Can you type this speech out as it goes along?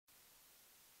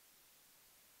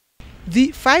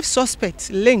The 5 suspects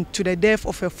linked to the death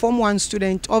of a Form 1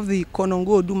 student of the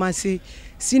Konongo Odumase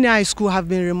Senior High School have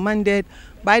been remanded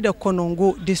by the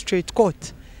Konongo District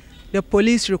Court. The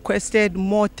police requested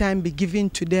more time be given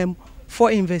to them for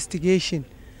investigation.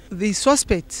 The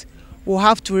suspects will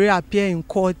have to reappear in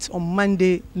court on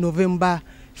Monday, November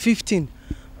 15.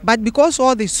 But because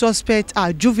all the suspects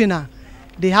are juvenile,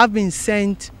 they have been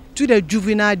sent to the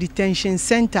Juvenile Detention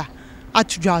Center at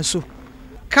Jaso.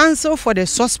 Counsel for the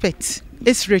suspects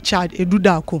is Richard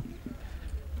Edudako.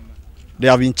 They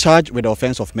have been charged with the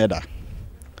offense of murder.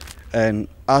 And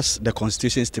as the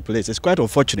Constitution stipulates, it's quite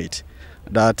unfortunate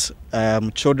that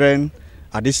children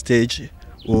at this stage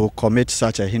will commit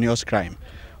such a heinous crime.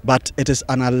 But it is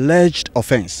an alleged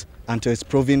offense until it's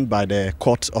proven by the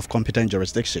court of competent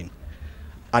jurisdiction.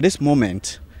 At this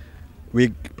moment, we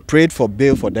prayed for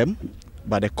bail for them,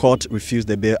 but the court refused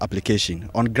the bail application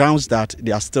on grounds that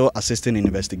they are still assisting in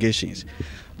investigations.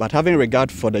 But having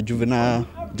regard for the Juvenile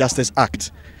Justice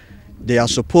Act, they are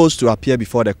supposed to appear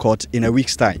before the court in a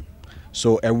week's time.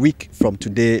 So a week from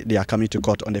today, they are coming to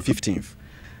court on the 15th.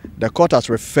 The court has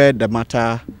referred the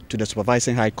matter to the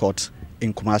Supervising High Court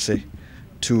in Kumasi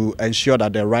to ensure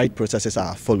that the right processes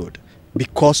are followed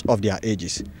because of their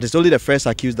ages. It's only the first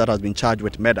accused that has been charged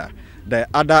with murder. The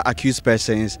other accused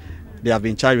persons, they have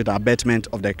been charged with abetment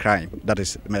of the crime, that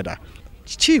is murder.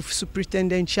 Chief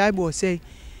Superintendent Shaibu say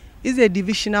is a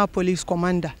divisional police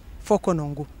commander for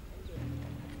Konongo.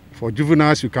 For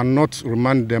juveniles, you cannot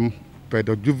remand them per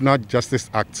the Juvenile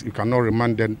Justice Act. You cannot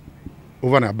remand them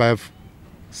over and above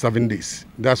 7 days.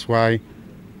 That's why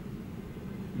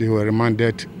they were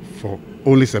remanded for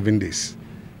only 7 days.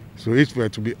 So if we were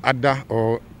to be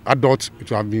adult, it would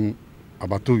have been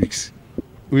about 2 weeks.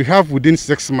 We have within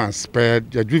 6 months per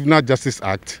the Juvenile Justice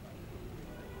Act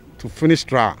to finish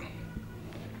trial.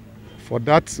 For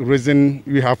that reason,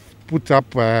 we have put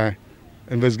up an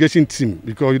investigation team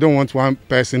because you don't want one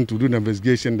person to do the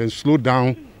investigation, then slow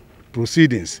down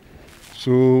proceedings.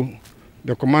 So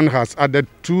the command has added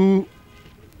 2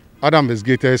 other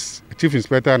investigators, a chief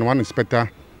inspector and 1 inspector,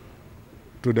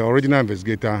 to the original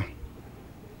investigator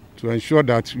to ensure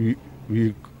that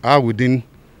we are within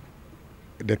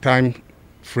the time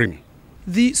frame.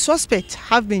 The suspects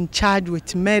have been charged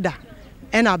with murder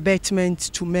and abetment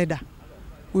to murder.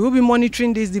 We will be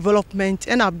monitoring this development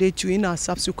and update you in our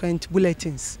subsequent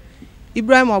bulletins.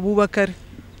 Ibrahim Abubakar,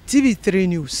 TV3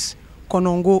 News,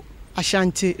 Konongo,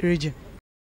 Ashanti region.